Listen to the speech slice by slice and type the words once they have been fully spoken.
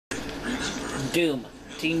Doom,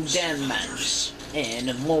 Team Deathmatch,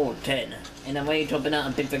 and MOLTEN. And I'm ready to open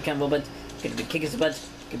up a big fat combo, but gonna be kicking his butt.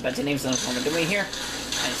 Get back to names on the doing here.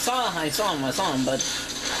 I saw him, but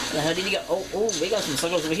where the hell did he go? Oh, we got some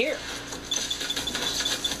suckers over here.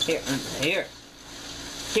 Here,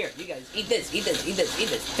 you guys, eat this.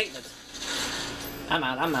 Take this. I'm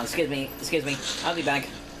out. Excuse me. I'll be back.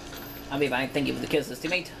 Thank you for the kisses,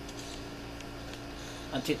 teammate.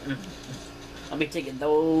 I'll be taking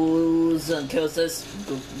those kisses.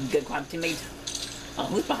 Good crap, teammate. Oh,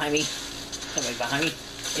 who's behind me? Somebody's behind me.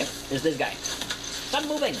 Yep, there's this guy. Stop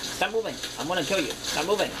moving. I'm gonna kill you. Stop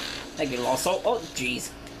moving. Thank you, Losso. Oh, jeez.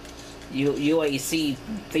 UAC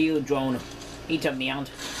field drone. He took me out.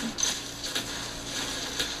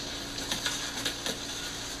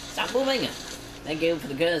 Stop moving. Thank you for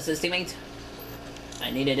the kisses, teammate.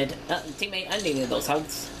 I needed it. Teammate, I needed those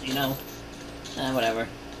hugs, you know. Whatever.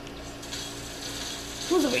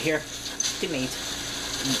 Who's over here?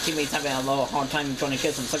 Teammate's having a little hard time trying to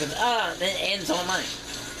kiss him. So and so am I.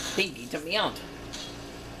 Think he took me out.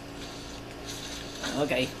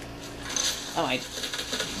 Okay. Alright.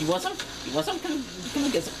 You want some? Come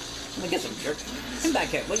and get some. Come and get some, jerk. Come back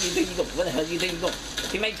here. Where do you think you go? Where the hell do you think you go?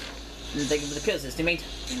 Teammate? Thank you for the kisses, teammate.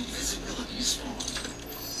 Invisibility spawn.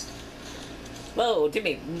 Whoa,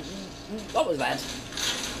 teammate. What was that?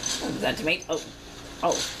 What was that, teammate?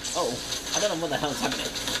 Oh. I don't know what the hell is happening.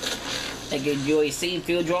 Thank you, UAC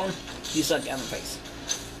field drone. You suck on the face.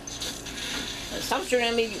 Stop shooting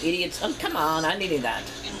at me, you idiots. Oh, come on, I needed that.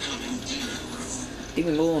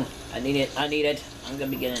 Demon Moon. I need it. I'm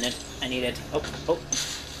gonna be getting it. I need it. Oh.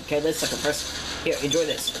 Okay, let's sucker first. Here, enjoy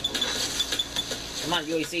this. Come on,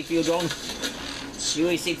 UAC field drone.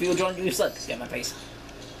 You suck. Get my face.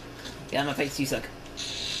 You suck.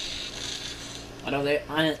 I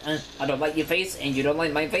don't like your face, and you don't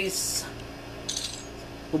like my face.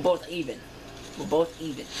 We're both even.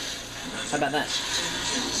 How about that?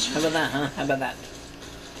 How about that?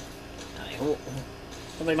 Alright,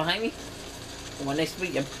 somebody behind me? One next to me?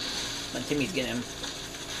 Yep. My teammate's getting him.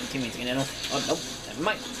 Oh, nope. Never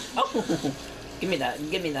mind. Oh! Give me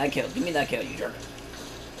that kill, you jerk.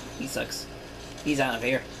 He sucks. He's out of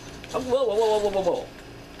here. Oh, whoa.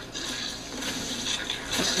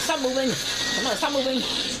 Stop moving! Come on, stop moving!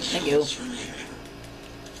 Thank you.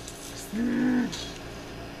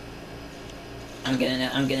 I'm getting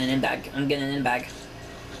it back.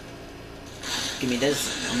 Give me this.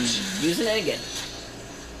 I'm using it again.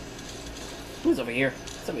 Who's over here?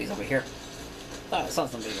 Somebody's over here. I saw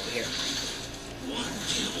somebody over here.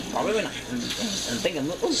 Probably not. I'm thinking,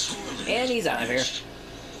 ooh, and he's out of here.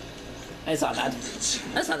 I saw that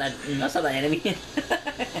enemy.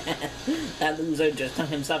 That loser just took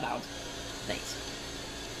himself out. Thanks.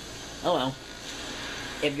 Oh well.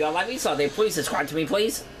 If you all like me, so please subscribe to me,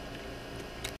 please.